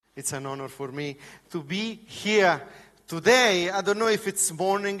It's an honor for me to be here today. I don't know if it's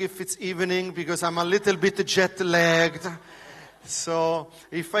morning, if it's evening, because I'm a little bit jet-lagged. So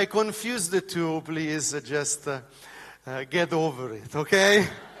if I confuse the two, please just get over it, okay?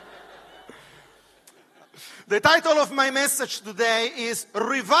 The title of my message today is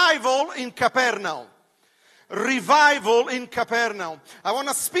Revival in Capernaum. Revival in Capernaum. I want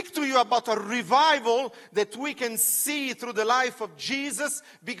to speak to you about a revival that we can see through the life of Jesus,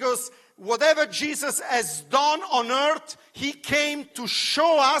 because whatever Jesus has done on earth, He came to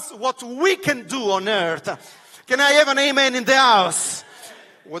show us what we can do on earth. Can I have an amen in the house?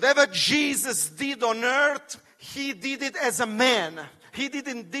 Whatever Jesus did on earth, He did it as a man. He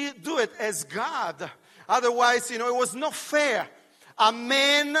didn't do it as God. Otherwise, it was not fair. A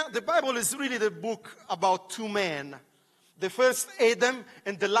man, the Bible is really the book about two men. The first Adam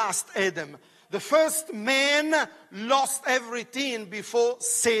and the last Adam. The first man lost everything before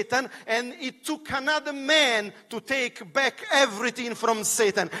Satan, and it took another man to take back everything from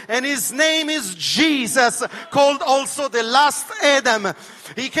Satan. And his name is Jesus, called also the last Adam.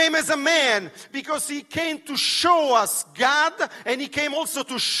 He came as a man because He came to show us God, and He came also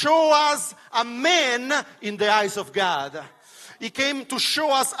to show us a man in the eyes of God. He came to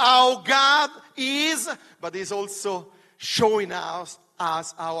show us how God is, but He's also showing us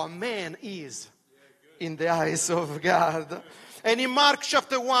how a man is in the eyes of God. And in Mark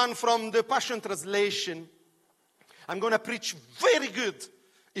chapter 1 from the Passion Translation, I'm going to preach very good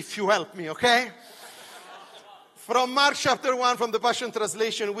if you help me, okay? From Mark chapter 1 from the Passion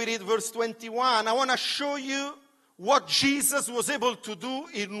Translation, we read verse 21. I want to show you what Jesus was able to do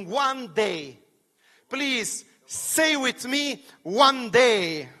in one day. Please, say with me, one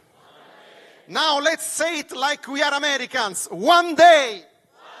day. Now let's say it like we are Americans. One day.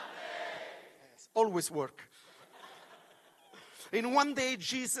 Yes, always work. In one day,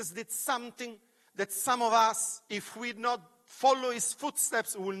 Jesus did something that some of us, if we not follow His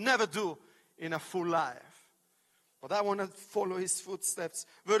footsteps, will never do in a full life. But I want to follow His footsteps.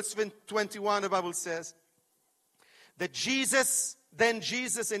 Verse 21, the Bible says that Jesus and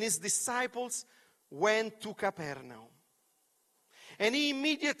His disciples went to Capernaum. And He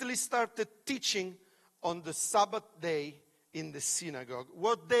immediately started teaching on the Sabbath day in the synagogue.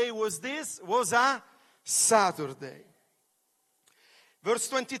 What day was this? It was a Saturday. Verse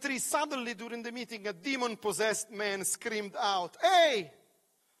 23, suddenly during the meeting, a demon-possessed man screamed out, "Hey,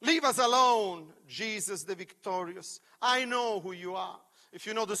 leave us alone, Jesus the victorious. I know who you are." If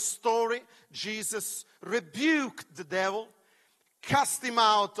you know the story, Jesus rebuked the devil, cast him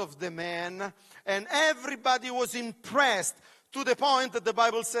out of the man, and everybody was impressed to the point that the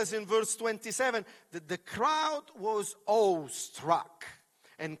Bible says in verse 27 that the crowd was awestruck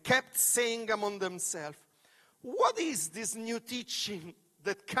and kept saying among themselves, "What is this new teaching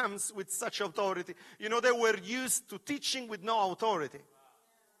that comes with such authority?" They were used to teaching with no authority.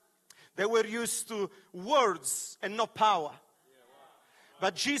 They were used to words and no power.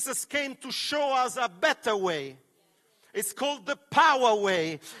 But Jesus came to show us a better way. It's called the power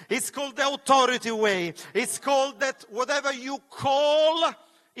way. It's called the authority way. It's called that whatever you call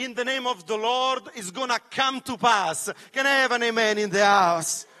in the name of the Lord is going to come to pass. Can I have an amen in the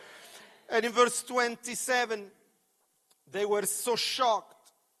house? And in verse 27, they were so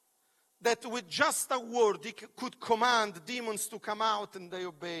shocked that with just a word He could command demons to come out, and they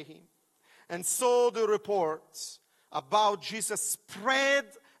obey Him. And so the reports about Jesus spread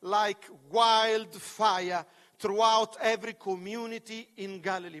like wildfire throughout every community in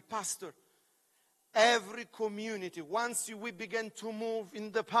Galilee. Pastor, every community, once we begin to move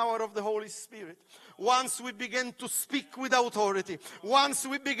in the power of the Holy Spirit, once we begin to speak with authority, once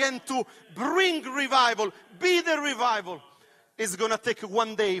we begin to bring revival, be the revival, it's going to take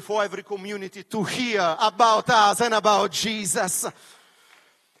one day for every community to hear about us and about Jesus.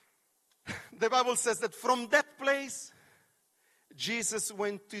 The Bible says that from that place, Jesus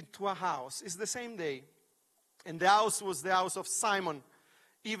went into a house. It's the same day. And the house was the house of Simon.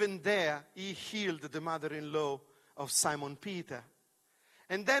 Even there, He healed the mother-in-law of Simon Peter.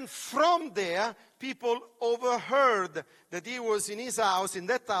 And then from there, people overheard that He was in His house, in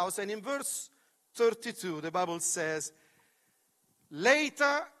that house. And in verse 32, the Bible says,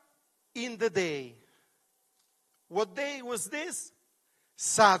 later in the day. What day was this?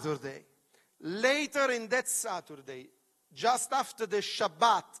 Saturday. Later in that Saturday, just after the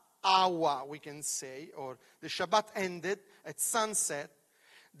Shabbat hour, we can say, or the Shabbat ended at sunset,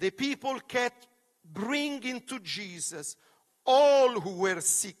 the people kept bringing to Jesus all who were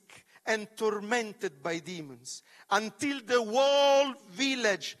sick and tormented by demons, until the whole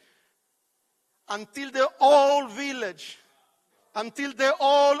village until the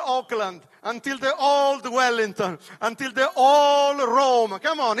old Auckland, until the old Wellington, until the old Rome.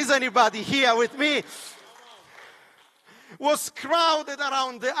 Come on, is anybody here with me? Was crowded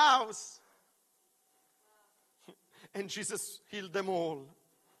around the house. And Jesus healed them all.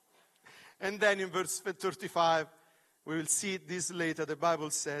 And then in verse 35, we will see this later, the Bible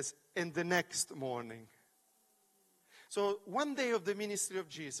says, and the next morning. So one day of the ministry of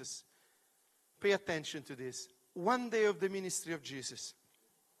Jesus, pay attention to this. One day of the ministry of Jesus,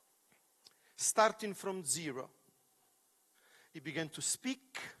 starting from zero, he began to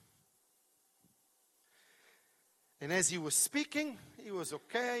speak. And as he was speaking, he was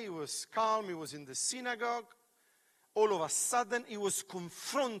okay, he was calm, he was in the synagogue. All of a sudden, he was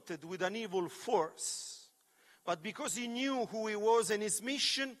confronted with an evil force. But because he knew who he was and his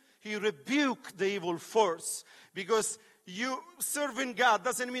mission, he rebuked the evil force. Because you serving God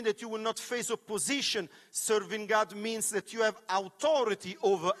doesn't mean that you will not face opposition. Serving God means that you have authority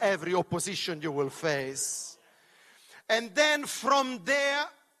over every opposition you will face. And then from there,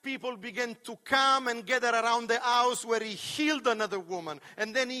 people began to come and gather around the house where he healed another woman.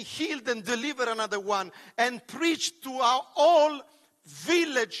 And then he healed and delivered another one. And preached to our whole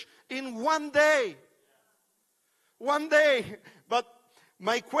village in one day. One day. But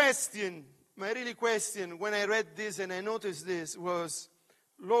my question, when I read this and I noticed this was,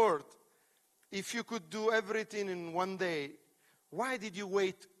 Lord, if you could do everything in one day, why did you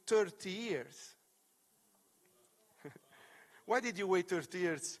wait 30 years? Why did you wait 30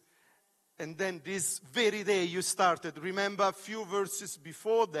 years? And then this very day you started. Remember a few verses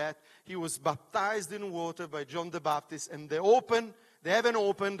before that, he was baptized in water by John the Baptist, and the heaven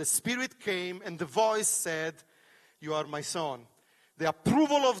opened, the Spirit came, and the voice said, you are my son. The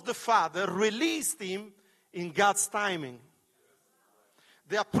approval of the Father released him in God's timing.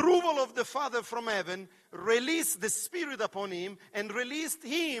 The approval of the Father from heaven released the Spirit upon him and released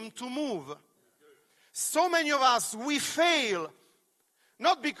him to move. So many of us, we fail,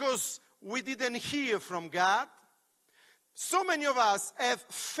 not because we didn't hear from God. So many of us have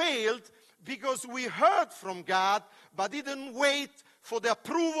failed because we heard from God, but didn't wait for the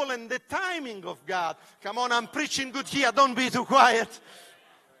approval and the timing of God. Come on, I'm preaching good here. Don't be too quiet.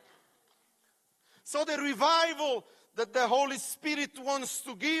 So the revival that the Holy Spirit wants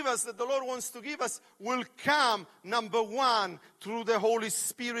to give us, that the Lord wants to give us, will come, number one, through the Holy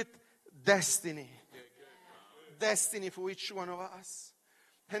Spirit destiny. Destiny for each one of us.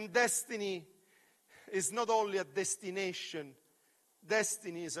 And destiny is not only a destination.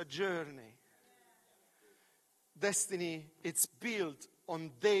 Destiny is a journey. Destiny, it's built on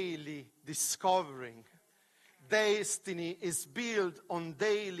daily discovering. Destiny is built on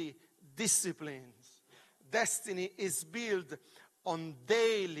daily disciplines. Destiny is built on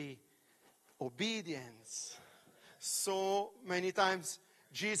daily obedience. So many times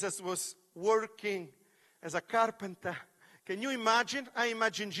Jesus was working as a carpenter. Can you imagine? I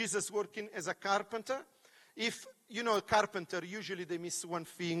imagine Jesus working as a carpenter. If, you know, a carpenter, usually they miss one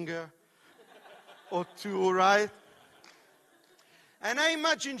finger or two, right? And I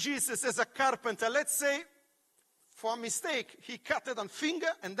imagine Jesus as a carpenter. Let's say, for a mistake, he cut it on finger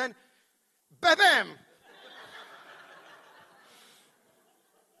and then, ba-bam!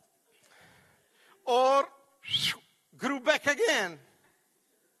 Or grew back again.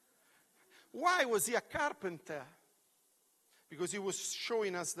 Why was he a carpenter? Because he was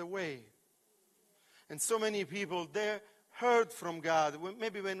showing us the way. And so many people, they heard from God,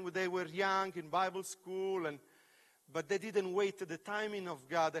 maybe when they were young in Bible school, but they didn't wait the timing of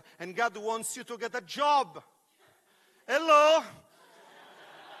God. And God wants you to get a job. Hello?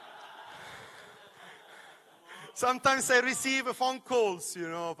 Sometimes I receive phone calls, you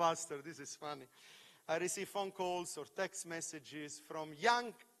know, Pastor, this is funny. I receive phone calls or text messages from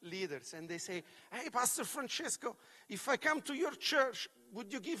young leaders, and they say, hey, Pastor Francesco, if I come to your church,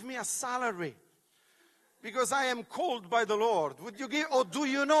 would you give me a salary? Because I am called by the Lord. Would you give, or do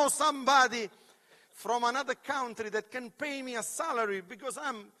you know somebody from another country that can pay me a salary because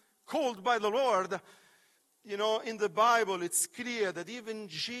I'm called by the Lord? You know, in the Bible, it's clear that even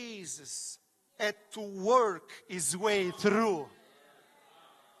Jesus had to work his way through.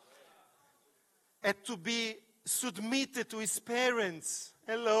 Had to be submitted to his parents.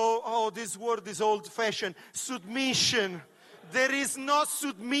 Hello, oh, this word is old-fashioned. Submission. There is no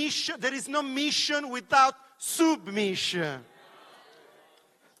submission, there is no mission without submission.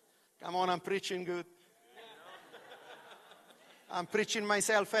 Come on, I'm preaching good. I'm preaching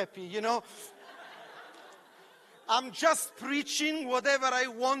myself happy, you know. I'm just preaching whatever I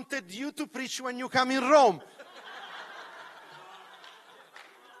wanted you to preach when you come in Rome.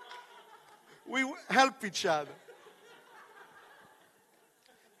 We help each other.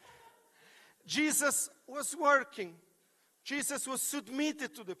 Jesus was working. Jesus was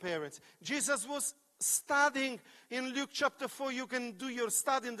submitted to the parents. Jesus was studying. In Luke chapter 4, you can do your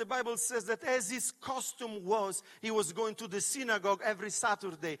study, and the Bible says that as his custom was, he was going to the synagogue every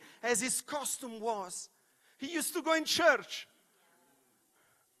Saturday. As his custom was, he used to go in church.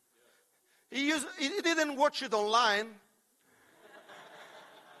 He didn't watch it online.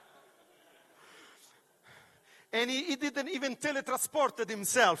 And he didn't even teletransported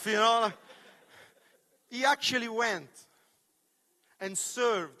himself, you know. He actually went and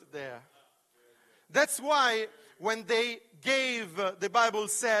served there. That's why when they gave, the Bible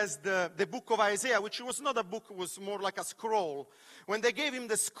says, the book of Isaiah, which was not a book, it was more like a scroll. When they gave him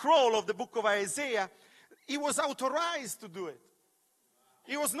the scroll of the book of Isaiah, he was authorized to do it.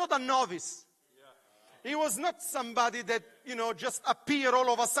 He was not a novice. He was not somebody that, you know, just appear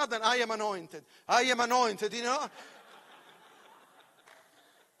all of a sudden, I am anointed. I am anointed, you know.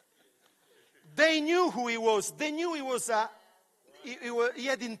 They knew who he was. They knew he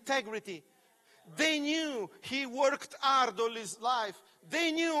had integrity. They knew he worked hard all his life.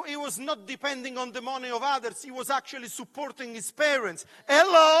 They knew he was not depending on the money of others. He was actually supporting his parents.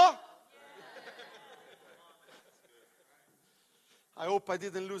 Hello? I hope I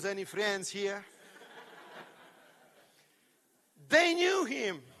didn't lose any friends here. They knew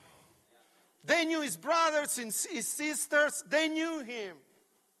him. They knew his brothers and his sisters. They knew him.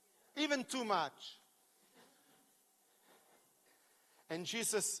 Even too much. And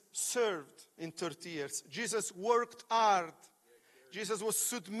Jesus served in 30 years. Jesus worked hard. Jesus was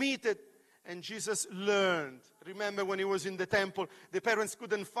submitted. And Jesus learned. Remember when he was in the temple, the parents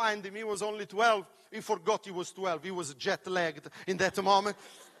couldn't find him. He was only 12. He forgot he was 12. He was jet-lagged in that moment.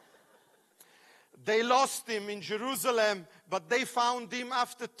 They lost him in Jerusalem, but they found him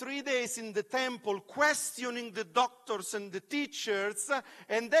after 3 days in the temple, questioning the doctors and the teachers,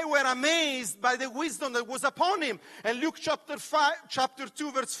 and they were amazed by the wisdom that was upon him. And Luke chapter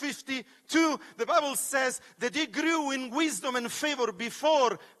 2, verse 52, the Bible says that he grew in wisdom and favor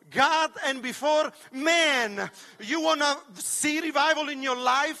before God and before man. You want to see revival in your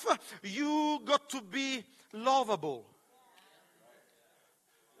life? You got to be lovable.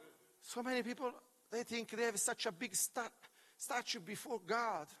 So many people, they think they have such a big statue before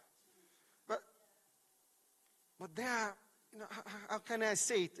God. But they are, you know, how can I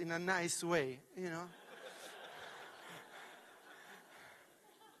say it in a nice way, you know?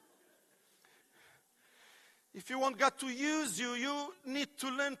 If you want God to use you, you need to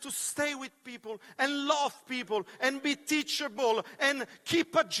learn to stay with people and love people and be teachable and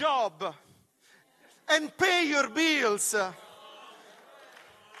keep a job and pay your bills.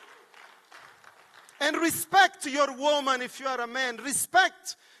 And respect your woman if you are a man.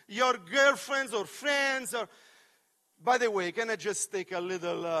 Respect your girlfriends or friends. By the way, can I just take a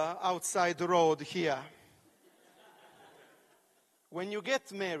little outside road here? When you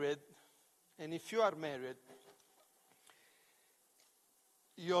get married, and if you are married,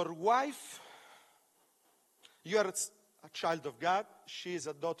 your wife, you are a child of God. She is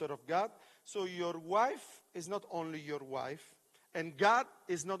a daughter of God. So your wife is not only your wife, and God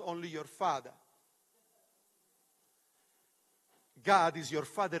is not only your father. God is your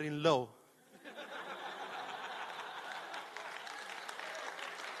father-in-law.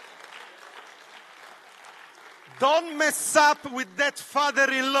 Don't mess up with that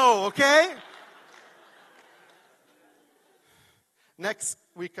father-in-law, okay? Next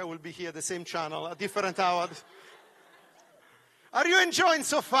week I will be here, the same channel, a different hour. Are you enjoying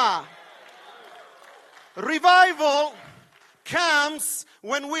so far? Revival comes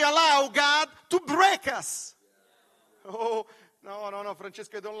when we allow God to break us. Oh, no,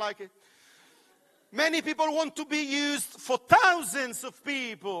 Francesco, I don't like it. Many people want to be used for thousands of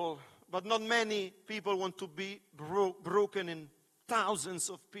people, but not many people want to be broken in thousands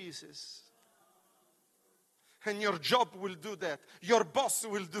of pieces. And your job will do that. Your boss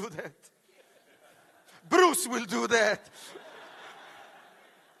will do that. Bruce will do that.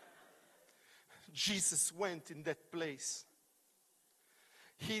 Jesus went in that place.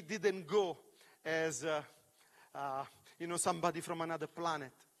 He didn't go as somebody from another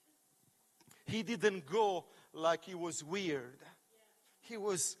planet. He didn't go like he was weird. He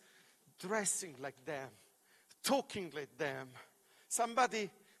was dressing like them, talking like them, somebody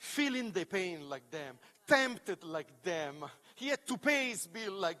feeling the pain like them, tempted like them. He had to pay his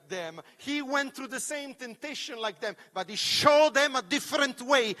bill like them. He went through the same temptation like them. But he showed them a different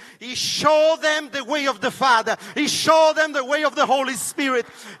way. He showed them the way of the Father. He showed them the way of the Holy Spirit.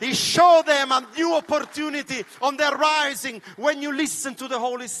 He showed them a new opportunity on their rising when you listen to the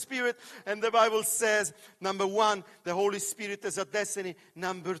Holy Spirit. And the Bible says, number one, the Holy Spirit has a destiny.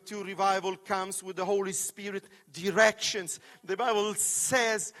 Number two, revival comes with the Holy Spirit directions. The Bible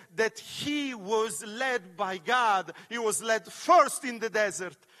says that he was led by God. He was led first in the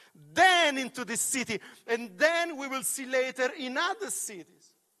desert, then into the city, and then we will see later in other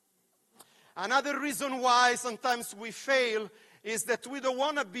cities. Another reason why sometimes we fail is that we don't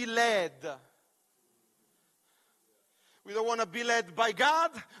want to be led. We don't want to be led by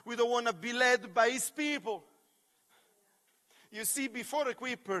God. We don't want to be led by His people. You see, before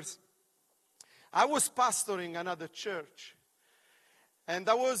Equippers, I was pastoring another church. And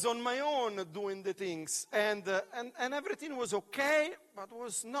I was on my own doing the things. And everything was okay, but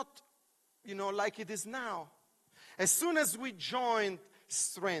was not, like it is now. As soon as we joined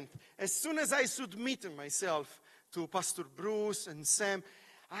Strength, as soon as I submitted myself to Pastor Bruce and Sam,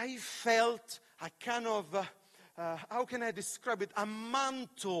 I felt a kind of, how can I describe it? A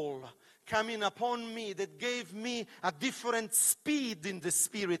mantle coming upon me that gave me a different speed in the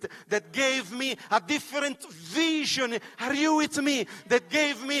Spirit, that gave me a different vision. Are you with me? That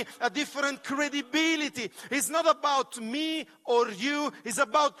gave me a different credibility. It's not about me or you. It's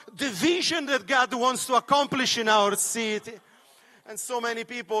about the vision that God wants to accomplish in our city. And so many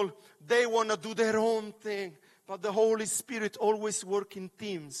people, they want to do their own thing. But the Holy Spirit always works in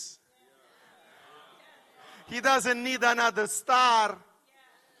teams. He doesn't need another star.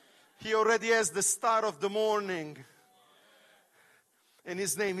 He already has the star of the morning. And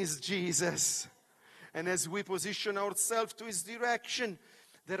His name is Jesus. And as we position ourselves to His direction,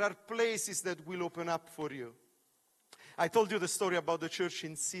 there are places that will open up for you. I told you the story about the church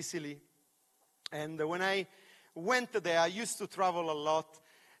in Sicily. And when I went there, I used to travel a lot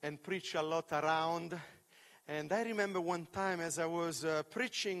and preach a lot around. And I remember one time as I was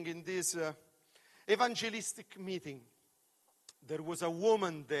preaching in this evangelistic meeting, there was a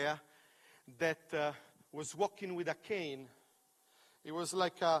woman there that was walking with a cane. It was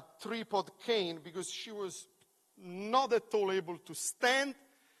like a tripod cane because she was not at all able to stand,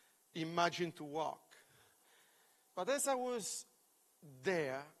 imagine to walk. But as I was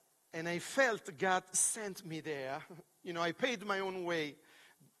there, and I felt God sent me there, I paid my own way.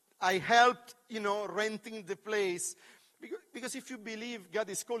 I helped, renting the place. Because if you believe God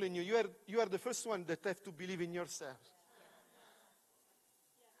is calling you, you are the first one that have to believe in yourself.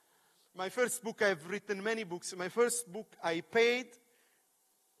 My first book, I've written many books. My first book, I paid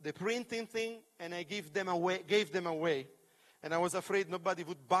the printing thing, and I gave them away. And I was afraid nobody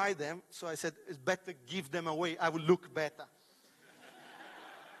would buy them, so I said, it's better give them away. I will look better.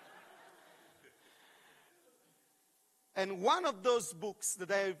 And one of those books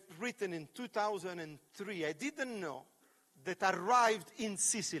that I've written in 2003, I didn't know that arrived in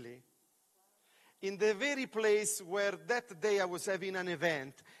Sicily, in the very place where that day I was having an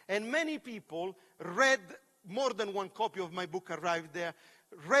event. And many people read, more than one copy of my book arrived there,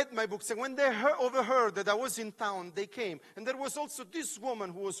 read my books. And when they overheard that I was in town, they came. And there was also this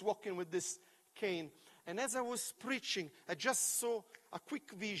woman who was walking with this cane. And as I was preaching, I just saw a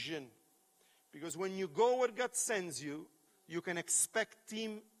quick vision. Because when you go where God sends you, you can expect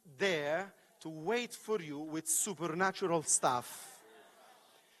Him there to wait for you with supernatural stuff.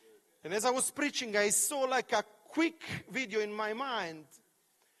 And as I was preaching, I saw like a quick video in my mind.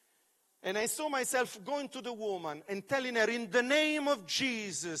 And I saw myself going to the woman and telling her, in the name of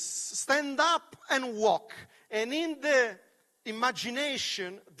Jesus, stand up and walk. And in the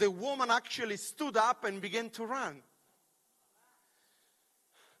imagination, the woman actually stood up and began to run.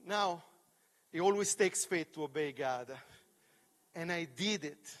 Now, it always takes faith to obey God. And I did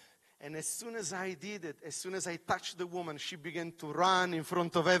it. And as soon as I did it, as soon as I touched the woman, she began to run in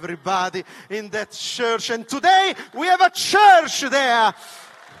front of everybody in that church. And today, we have a church there.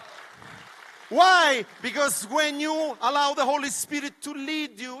 Why? Because when you allow the Holy Spirit to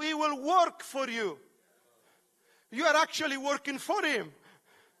lead you, He will work for you. You are actually working for Him.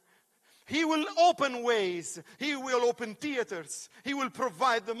 He will open ways. He will open theaters. He will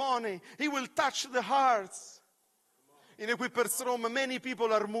provide the money. He will touch the hearts. In Equippers Rome, many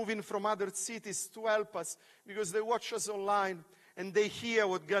people are moving from other cities to help us because they watch us online and they hear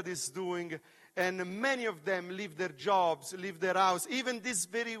what God is doing. And many of them leave their jobs, leave their house. Even this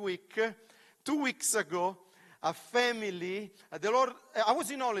very week, 2 weeks ago, a family, I was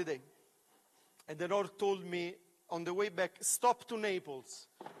in holiday. And the Lord told me on the way back, stop to Naples.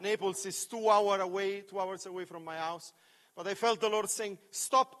 Naples is 2 hours away from my house. But I felt the Lord saying,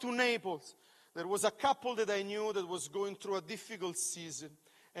 stop to Naples. There was a couple that I knew that was going through a difficult season.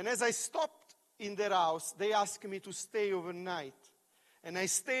 And as I stopped in their house, they asked me to stay overnight. And I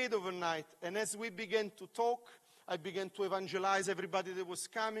stayed overnight. And as we began to talk, I began to evangelize everybody that was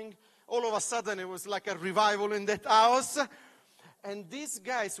coming. All of a sudden, it was like a revival in that house. And these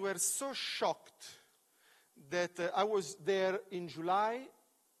guys were so shocked that I was there in July.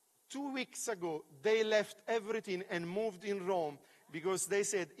 2 weeks ago, they left everything and moved in Rome because they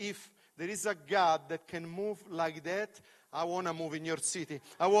said, if there is a God that can move like that, I want to move in your city.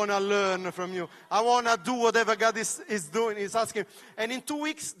 I want to learn from you. I want to do whatever God is doing, is asking. And in 2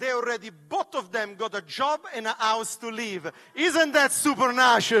 weeks, they already, both of them, got a job and a house to live. Isn't that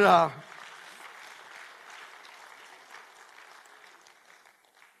supernatural?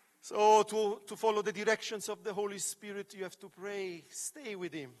 So to follow the directions of the Holy Spirit, you have to pray. Stay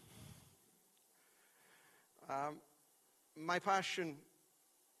with Him. My passion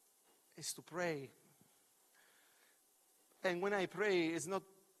is to pray. And when I pray, it's not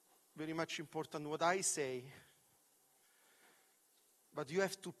very much important what I say. But you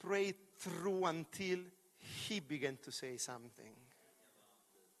have to pray through until He began to say something.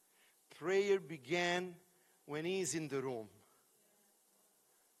 Prayer began when He is in the room.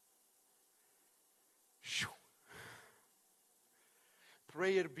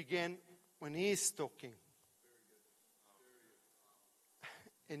 Prayer began when He is talking.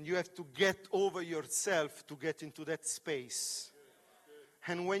 And you have to get over yourself to get into that space.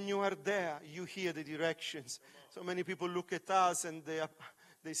 And when you are there, you hear the directions. So many people look at us and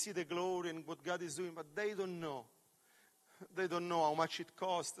they see the glory and what God is doing, but they don't know. They don't know how much it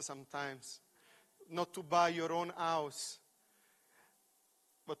costs sometimes. Not to buy your own house,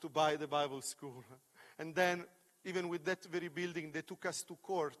 but to buy the Bible school. And then, even with that very building, they took us to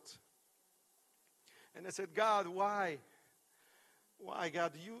court. And I said, God, why? Why,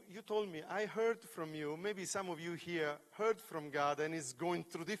 God? You told me, I heard from you. Maybe some of you here heard from God and is going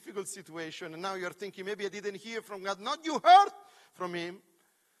through difficult situation. And now you're thinking, maybe I didn't hear from God. Not you heard from Him.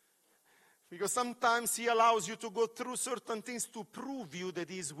 Because sometimes He allows you to go through certain things to prove you that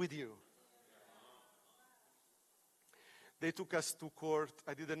He is with you. They took us to court.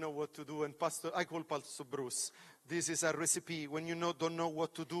 I didn't know what to do. And I called Pastor Bruce. This is a recipe. When you don't know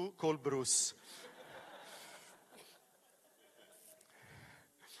what to do, call Bruce.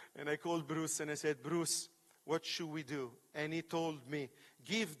 And I called Bruce and I said, Bruce, what should we do? And he told me,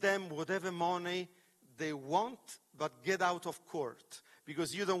 give them whatever money they want, but get out of court.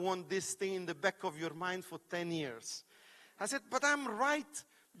 Because you don't want this thing in the back of your mind for 10 years. I said, but I'm right.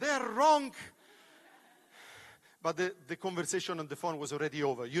 They're wrong. But the conversation on the phone was already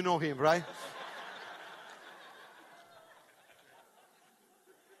over. You know him, right?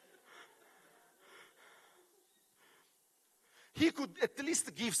 He could at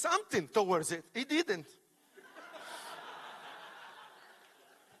least give something towards it. He didn't.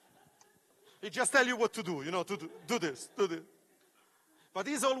 He just tell you what to do, to do this, do this. But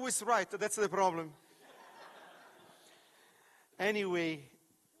he's always right. That's the problem. Anyway,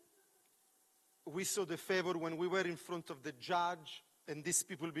 we saw the favor when we were in front of the judge, and these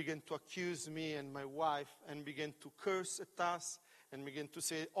people began to accuse me and my wife and began to curse at us and began to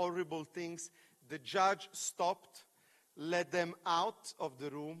say horrible things. The judge stopped, led them out of the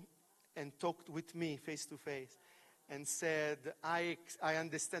room and talked with me face to face and said, I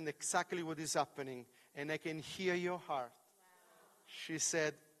understand exactly what is happening and I can hear your heart. She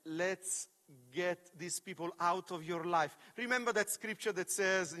said, let's get these people out of your life. Remember that scripture that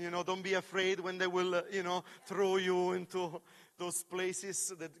says, don't be afraid when they will, throw you into those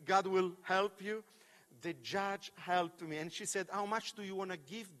places, that God will help you. The judge helped me and she said, how much do you want to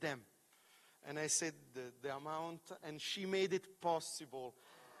give them? And I said the amount, and she made it possible.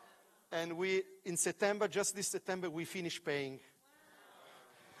 And in September, just this September, we finished paying.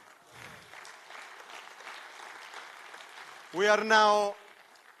 We are now,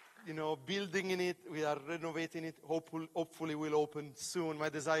 building in it. We are renovating it. Hopefully we'll open soon. My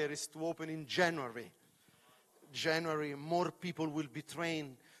desire is to open in January. More people will be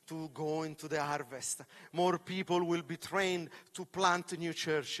trained to go into the harvest. More people will be trained to plant new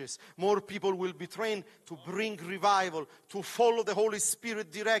churches. More people will be trained to bring revival, to follow the Holy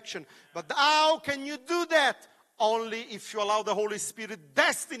Spirit direction. But how can you do that? Only if you allow the Holy Spirit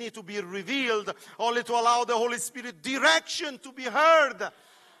destiny to be revealed. Only to allow the Holy Spirit direction to be heard.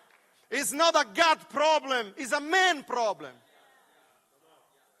 It's not a God problem. It's a man problem.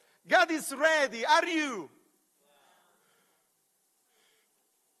 God is ready. Are you?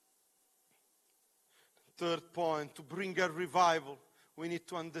 Third point, to bring a revival, we need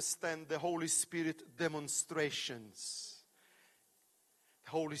to understand the Holy Spirit demonstrations.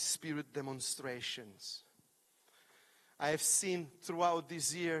 Holy Spirit demonstrations. I have seen throughout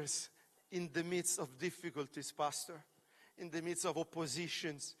these years, in the midst of difficulties, Pastor, in the midst of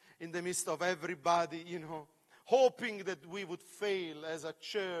oppositions, in the midst of everybody, hoping that we would fail as a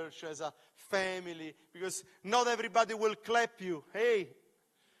church, as a family, because not everybody will clap you. Hey,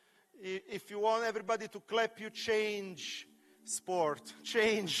 if you want everybody to clap you, change sport,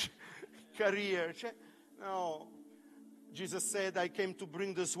 change career. No. Jesus said, I came to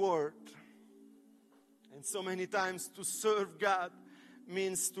bring this word. And so many times to serve God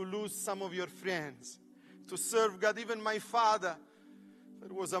means to lose some of your friends. To serve God, even my father,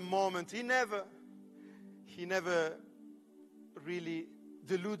 there was a moment, he never really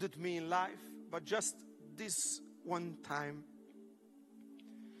deluded me in life, but just this one time,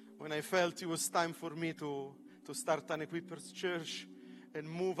 when I felt it was time for me to start an Equippers Church and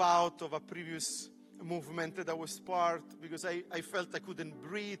move out of a previous movement that I was part, because I felt I couldn't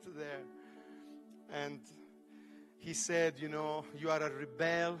breathe there. And he said, you are a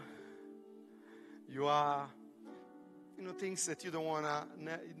rebel. You are, things that you don't want to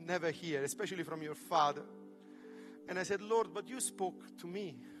never hear, especially from your father. And I said, Lord, but you spoke to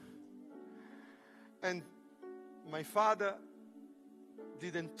me. And my father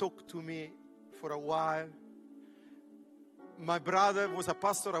didn't talk to me for a while. My brother was a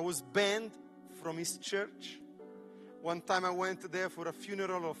pastor. I was banned from his church. One time I went there for a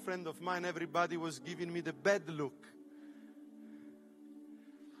funeral of a friend of mine. Everybody was giving me the bad look.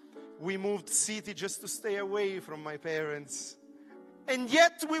 We moved city just to stay away from my parents. And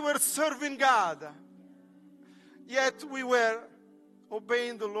yet we were serving God. Yet we were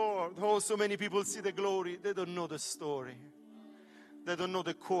obeying the Lord. Oh, so many people see the glory. They don't know the story. They don't know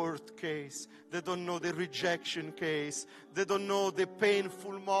the court case. They don't know the rejection case. They don't know the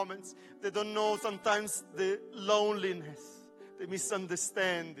painful moments. They don't know sometimes the loneliness, the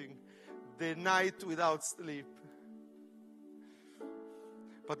misunderstanding, the night without sleep.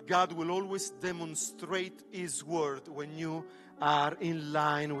 But God will always demonstrate His word when you are in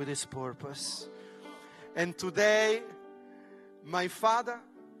line with His purpose. And today, my father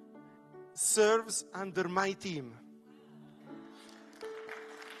serves under my team.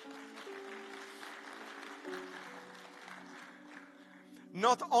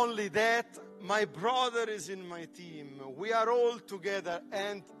 Not only that, my brother is in my team. We are all together.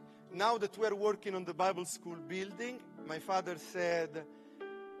 And now that we're working on the Bible school building, my father said,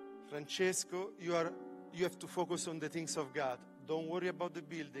 Francesco, you have to focus on the things of God. Don't worry about the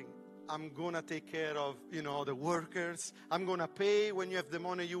building. I'm going to take care of, the workers. I'm going to pay. When you have the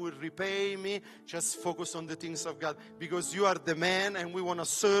money, you will repay me. Just focus on the things of God. Because you are the man and we want to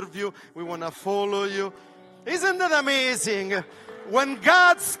serve you. We want to follow you. Isn't that amazing? When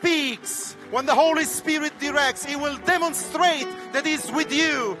God speaks, when the Holy Spirit directs, He will demonstrate that He's with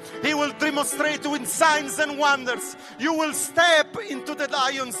you. He will demonstrate with signs and wonders. You will step into the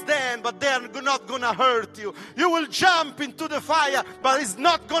lion's den, but they're not going to hurt you. You will jump into the fire, but it's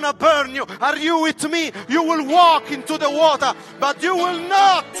not going to burn you. Are you with me? You will walk into the water, but you will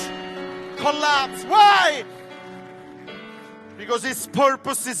not collapse. Why? Because His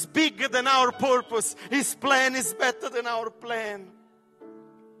purpose is bigger than our purpose. His plan is better than our plan.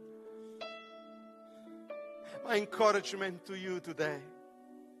 My encouragement to you today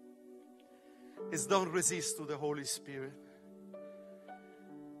is don't resist to the Holy Spirit.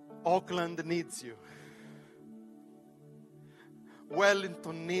 Auckland needs you.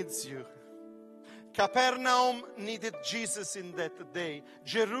 Wellington needs you. Capernaum needed Jesus in that day.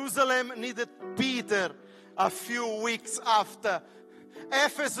 Jerusalem needed Peter a few weeks after.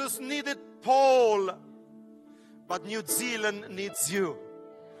 Ephesus needed Paul. But New Zealand needs you.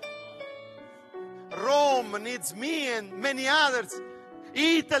 Rome needs me and many others.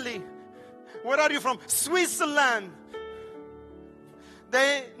 Italy. Where are you from? Switzerland.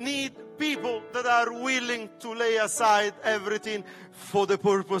 They need people that are willing to lay aside everything for the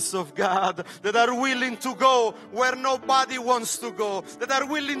purpose of God. That are willing to go where nobody wants to go. That are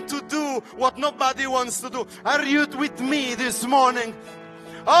willing to do what nobody wants to do. Are you with me this morning?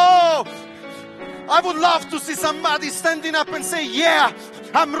 Oh, I would love to see somebody standing up and say, yeah,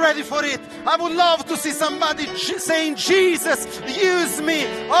 I'm ready for it. I would love to see somebody saying, Jesus, use me.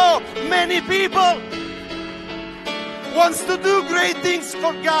 Oh, many people wants to do great things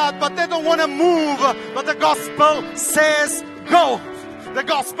for God, but they don't want to move. But the gospel says, go. The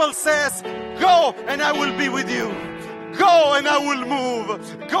gospel says, go and I will be with you. Go and I will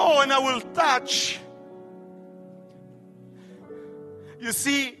move. Go and I will touch. You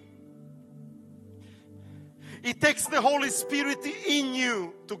see, it takes the Holy Spirit in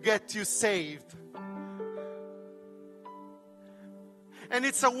you to get you saved. And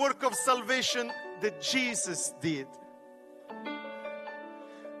it's a work of salvation that Jesus did.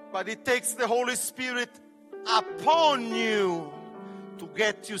 But it takes the Holy Spirit upon you to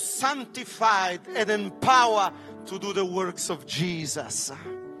get you sanctified and empowered to do the works of Jesus.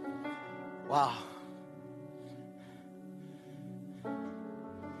 Wow.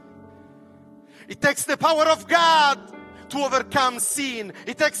 It takes the power of God to overcome sin.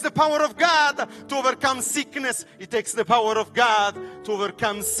 It takes the power of God to overcome sickness. It takes the power of God to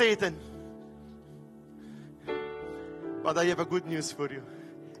overcome Satan. But I have a good news for you.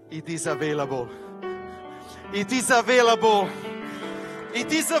 It is available. It is available.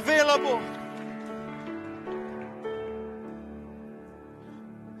 It is available.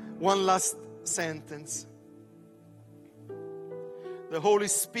 One last sentence. The Holy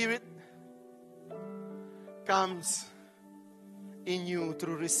Spirit comes in you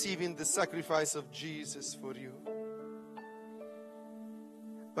through receiving the sacrifice of Jesus for you.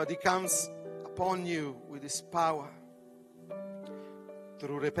 But He comes upon you with His power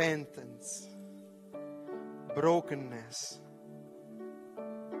through repentance, brokenness,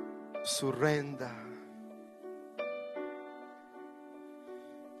 surrender.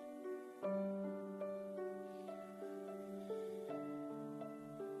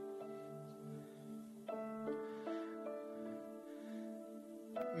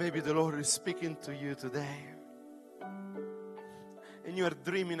 Maybe the Lord is speaking to you today, and you are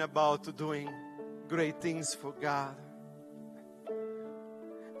dreaming about doing great things for God.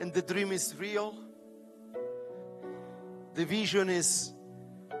 And the dream is real. The vision is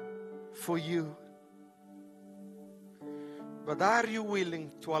for you. But are you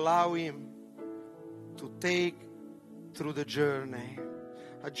willing to allow Him to take through the journey?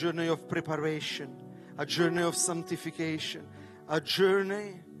 A journey of preparation, a journey of sanctification, a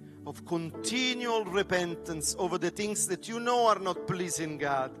journey of continual repentance over the things that you know are not pleasing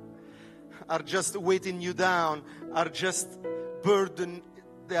God, are just weighting you down, are just burden.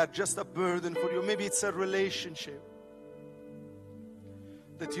 They are just a burden for you. Maybe it's a relationship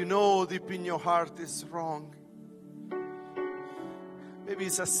that you know deep in your heart is wrong. Maybe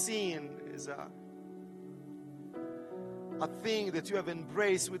it's a sin, it's a thing that you have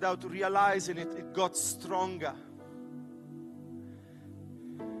embraced without realizing it. It got stronger.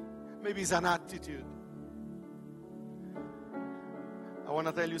 Maybe it's an attitude. I want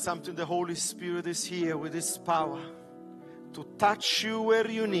to tell you something. The Holy Spirit is here with His power to touch you where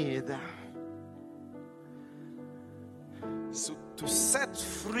you need. So to set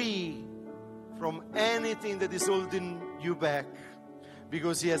free from anything that is holding you back.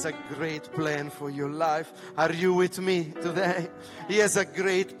 Because He has a great plan for your life. Are you with me today? He has a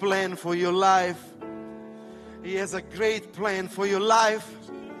great plan for your life. He has a great plan for your life.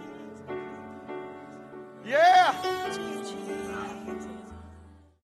 Yeah.